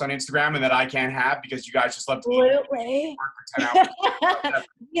guys post on Instagram and that I can't have because you guys just love to eat for 10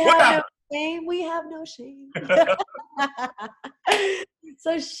 hours. We have no shame.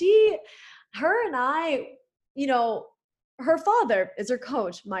 So her and I, her father is her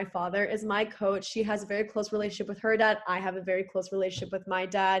coach. My father is my coach. She has a very close relationship with her dad. I have a very close relationship with my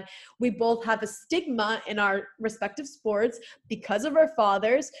dad. We both have a stigma in our respective sports because of our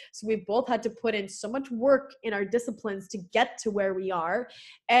fathers. So we both had to put in so much work in our disciplines to get to where we are.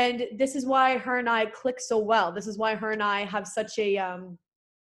 And this is why her and I click so well. This is why her and I have such a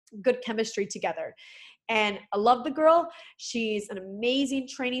good chemistry together. And I love the girl. She's an amazing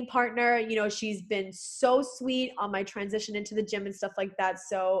training partner. You know, she's been so sweet on my transition into the gym and stuff like that.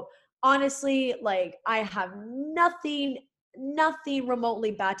 So honestly, like, I have nothing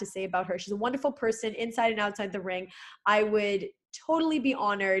remotely bad to say about her. She's a wonderful person inside and outside the ring. I would totally be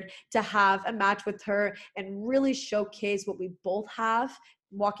honored to have a match with her and really showcase what we both have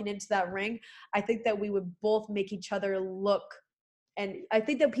walking into that ring. I think that we would both make each other look, and I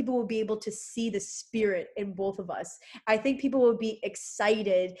think that people will be able to see the spirit in both of us. I think people will be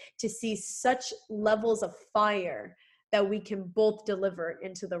excited to see such levels of fire that we can both deliver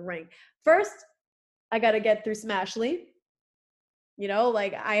into the ring. First, I got to get through some Ashley. You know,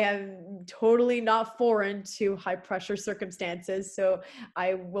 like, I am totally not foreign to high pressure circumstances. So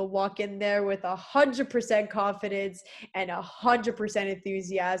I will walk in there with 100% confidence and 100%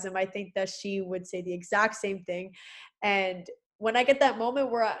 enthusiasm. I think that she would say the exact same thing. And when I get that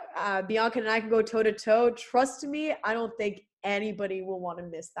moment where Bianca and I can go toe to toe, trust me, I don't think anybody will want to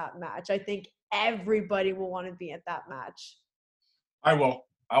miss that match. I think everybody will want to be at that match. I will.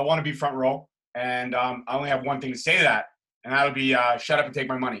 I want to be front row. And I only have one thing to say to that. And that would be, shut up and take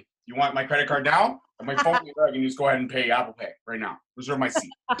my money. You want my credit card now? Or my phone number? I can just go ahead and pay Apple Pay right now. Reserve my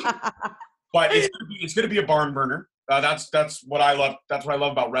seat. But it's going to be a barn burner. That's what I love. That's what I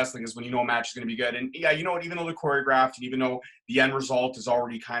love about wrestling, is when you know a match is going to be good. And yeah, you know what? Even though they're choreographed, and even though the end result is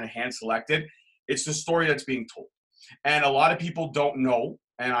already kind of hand selected, it's the story that's being told. And a lot of people don't know.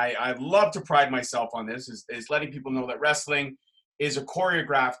 And I love to pride myself on this, is letting people know that wrestling is a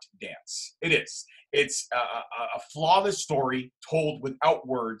choreographed dance. It is. It's a flawless story told without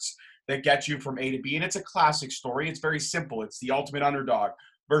words that gets you from A to B. And it's a classic story. It's very simple. It's the ultimate underdog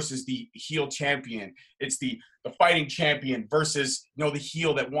versus the heel champion. It's the fighting champion versus, you know, the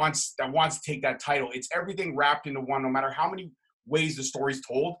heel that wants to take that title. It's everything wrapped into one. No matter how many ways the story's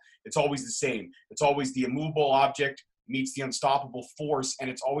told, it's always the same. It's always the immovable object meets the unstoppable force. And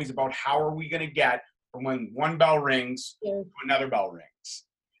it's always about how are we going to get from when one bell rings to another bell rings.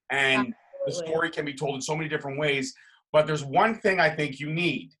 And the story can be told in so many different ways, but there's one thing I think you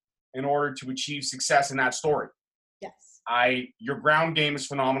need in order to achieve success in that story. Yes. Your ground game is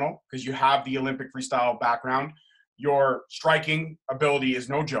phenomenal because you have the Olympic freestyle background. Your striking ability is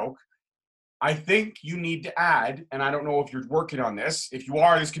no joke. I think you need to add, and I don't know if you're working on this. If you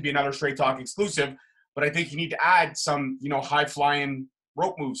are, this could be another Straight Talk exclusive, but I think you need to add some, you know, high-flying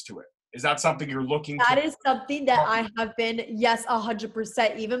rope moves to it. Is that something you're looking to? That is something that I have been, yes,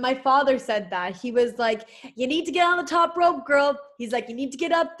 100%. Even my father said that. He was like, you need to get on the top rope, girl. He's like, you need to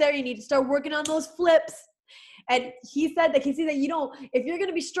get up there. You need to start working on those flips. And he said that, you don't, if you're going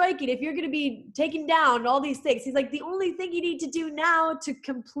to be striking, if you're going to be taking down all these things, he's like, the only thing you need to do now to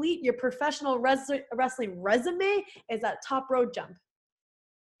complete your professional wrestling resume is that top rope jump.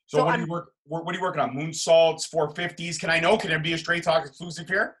 So what are you working on? Moonsaults, 450s? Can there be a Straight Talk exclusive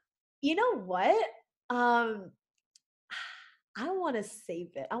here? You know what? I want to save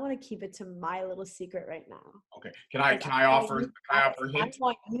it. I want to keep it to my little secret right now. Okay. Can I offer a hint? I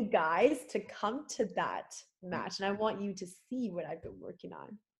want you guys to come to that match, and I want you to see what I've been working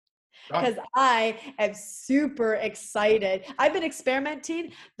on. Because I am super excited. I've been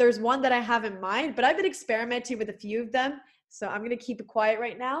experimenting. There's one that I have in mind, but I've been experimenting with a few of them. So I'm going to keep it quiet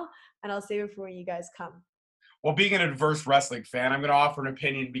right now, and I'll save it for when you guys come. Well, being an adverse wrestling fan, I'm going to offer an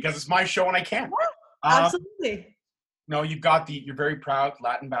opinion because it's my show and I can. Yeah, absolutely. No, you've got your very proud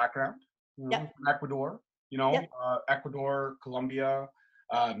Latin background. You know, yep. From Ecuador, Ecuador, Colombia,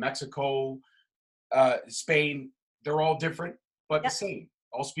 Mexico, Spain. They're all different, but the same.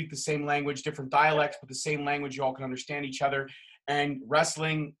 All speak the same language, different dialects, but the same language. You all can understand each other. And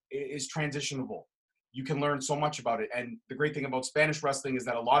wrestling is transitionable. You can learn so much about it. And the great thing about Spanish wrestling is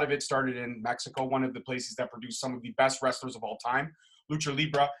that a lot of it started in Mexico, one of the places that produced some of the best wrestlers of all time, Lucha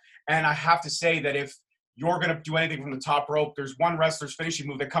Libre. And I have to say that if you're going to do anything from the top rope, there's one wrestler's finishing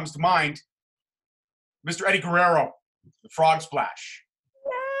move that comes to mind, Mr. Eddie Guerrero, the frog splash.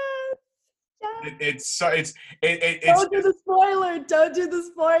 Yes. It's Don't do the spoiler. Don't do the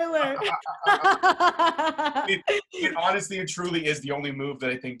spoiler. It honestly and truly is the only move that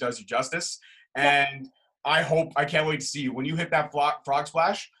I think does you justice. And I can't wait to see you. When you hit that frog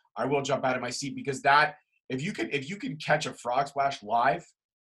splash, I will jump out of my seat because if you can catch a frog splash live,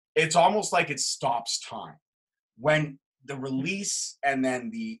 it's almost like it stops time. When the release and then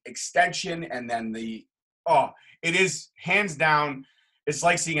the extension and then it is hands down. It's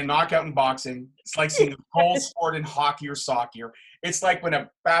like seeing a knockout in boxing. It's like seeing a goal scored in hockey or soccer. It's like when a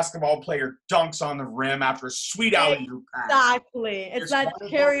basketball player dunks on the rim after a sweet alley-oop pass. Exactly. It's that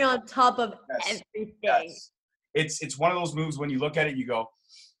cherry on top of everything. Yes. It's one of those moves when you look at it, you go,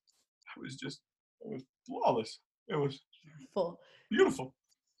 it was flawless. It was Full. beautiful.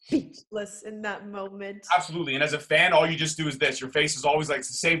 Speechless in that moment. Absolutely. And as a fan, all you just do is this. Your face is always like, it's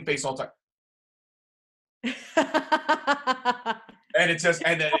the same face all the time. And it's just,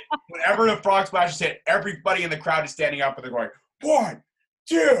 and then whenever the frog splash is hit, everybody in the crowd is standing up and they're going, 1,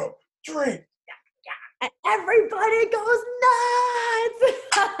 2, 3. And everybody goes nuts.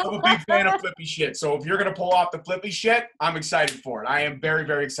 I'm a big fan of flippy shit. So if you're going to pull off the flippy shit, I'm excited for it. I am very,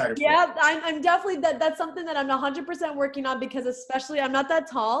 very excited for it. Yeah, I'm definitely, that's something that I'm 100% working on, because especially I'm not that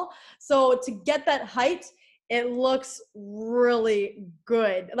tall. So to get that height, it looks really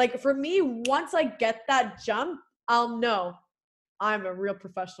good. Like for me, once I get that jump, I'll know I'm a real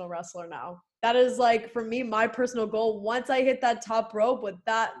professional wrestler now. That is like, for me, my personal goal. Once I hit that top rope with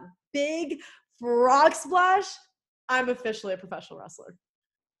that big frog splash, I'm officially a professional wrestler.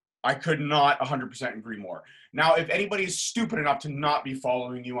 I could not 100% agree more. Now, if anybody is stupid enough to not be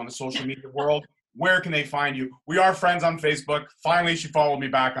following you on the social media world, where can they find you? We are friends on Facebook. Finally, she followed me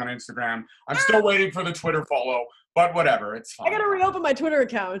back on Instagram. I'm still waiting for the Twitter follow, but whatever. It's fine. I got to reopen my Twitter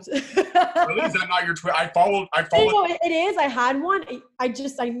account. Really? Is that not your Twitter? I followed. No, it is. I had one. I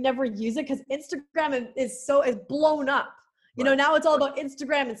never use it because Instagram is blown up. You know, now it's all about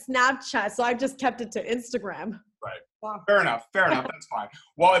Instagram and Snapchat. So I've just kept it to Instagram. Right. Well, fair enough. That's fine.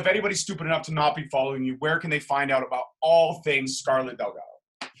 Well, if anybody's stupid enough to not be following you, where can they find out about all things Scarlett Delgado?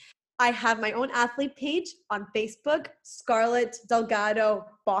 I have my own athlete page on Facebook, Scarlett Delgado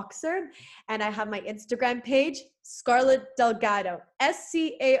Boxer. And I have my Instagram page, Scarlett Delgado,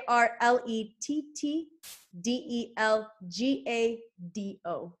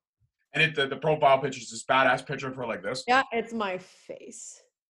 ScarlettDelgado. And the profile picture is this badass picture of her like this. Yeah, it's my face.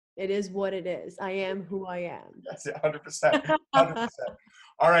 It is what it is. I am who I am. That's it, 100%. 100%.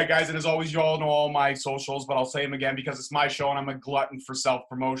 All right, guys, and as always, you all know all my socials, but I'll say them again because it's my show and I'm a glutton for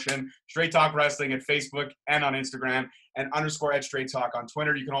self-promotion. Straight Talk Wrestling at Facebook and on Instagram, and _@StraightTalk on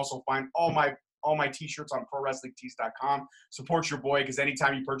Twitter. You can also find all my t-shirts on ProWrestlingTees.com. Support your boy, because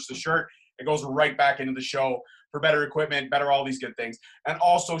anytime you purchase a shirt, it goes right back into the show for better equipment, better all these good things. And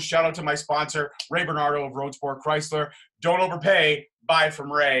also, shout out to my sponsor, Ray Bernardo of Road Sport Chrysler. Don't overpay. Buy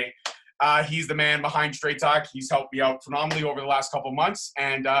from Ray. He's the man behind Straight Talk. He's helped me out phenomenally over the last couple months.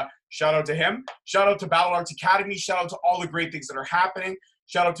 And shout out to him. Shout out to Battle Arts Academy. Shout out to all the great things that are happening.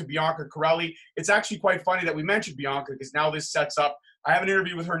 Shout out to Bianca Corelli. It's actually quite funny that we mentioned Bianca, because now this sets up. I have an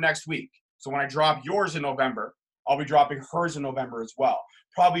interview with her next week. So when I drop yours in November, I'll be dropping hers in November as well.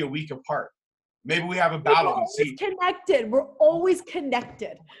 Probably a week apart. Maybe we have a battle and see. We're always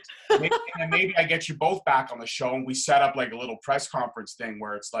connected. Maybe I get you both back on the show and we set up like a little press conference thing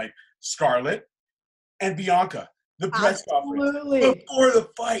where it's like Scarlett and Bianca, the press conference before the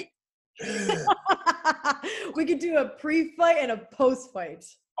fight. We could do a pre-fight and a post-fight.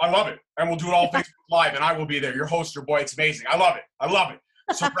 I love it. And we'll do it all Facebook Live, and I will be there. Your host, your boy. It's amazing. I love it.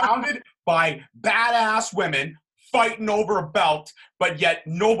 Surrounded by badass women fighting over a belt, but yet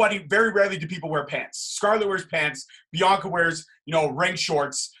very rarely do people wear pants. Scarlett wears pants. Bianca wears, ring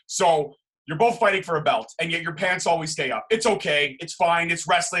shorts. So you're both fighting for a belt, and yet your pants always stay up. It's okay. It's fine. It's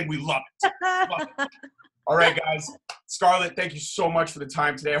wrestling. We love it. All right, guys. Scarlett, thank you so much for the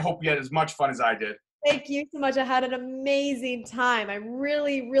time today. I hope you had as much fun as I did. Thank you so much. I had an amazing time. I'm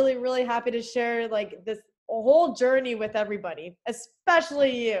really, really, really happy to share this whole journey with everybody,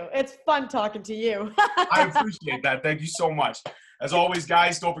 especially you. It's fun talking to you. I appreciate that. Thank you so much. As always,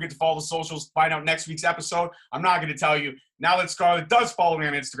 guys, don't forget to follow the socials to find out next week's episode. I'm not going to tell you. Now that Scarlett does follow me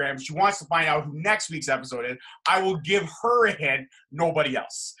on Instagram, she wants to find out who next week's episode is. I will give her a hint, nobody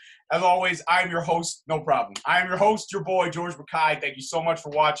else. As always, I'm your host, no problem. I am your host, your boy, George Mackay. Thank you so much for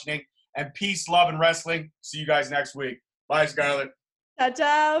watching. And peace, love, and wrestling. See you guys next week. Bye, Scarlett. Ciao,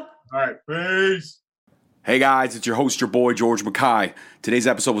 ciao. All right, peace. Hey guys, it's your host, your boy, George Mackay. Today's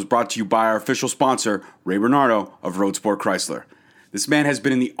episode was brought to you by our official sponsor, Ray Bernardo of Road Sport Chrysler. This man has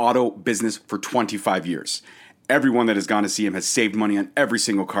been in the auto business for 25 years. Everyone that has gone to see him has saved money on every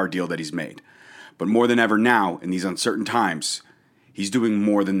single car deal that he's made. But more than ever now, in these uncertain times, he's doing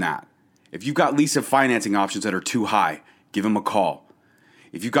more than that. If you've got lease and financing options that are too high, give him a call.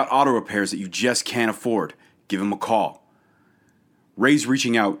 If you've got auto repairs that you just can't afford, give him a call. Ray's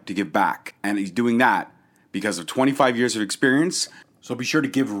reaching out to give back, and he's doing that because of 25 years of experience. So be sure to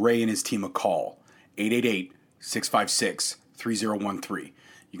give Ray and his team a call, 888-656-3013.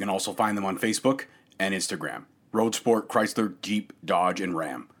 You can also find them on Facebook and Instagram, Road Sport Chrysler, Jeep, Dodge, and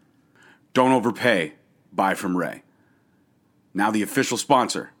Ram. Don't overpay. Buy from Ray. Now the official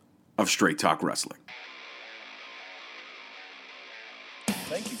sponsor of Straight Talk Wrestling.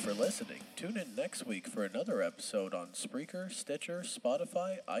 Thank you for for listening. Tune in next week for another episode on Spreaker, Stitcher,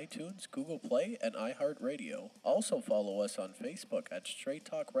 Spotify, iTunes, Google Play, and iHeartRadio. Also follow us on Facebook at Straight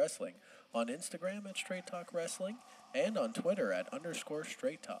Talk Wrestling, on Instagram at Straight Talk Wrestling, and on Twitter at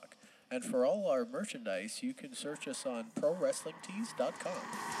 _Straight Talk. And for all our merchandise, you can search us on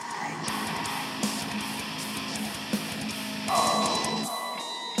ProWrestlingTees.com.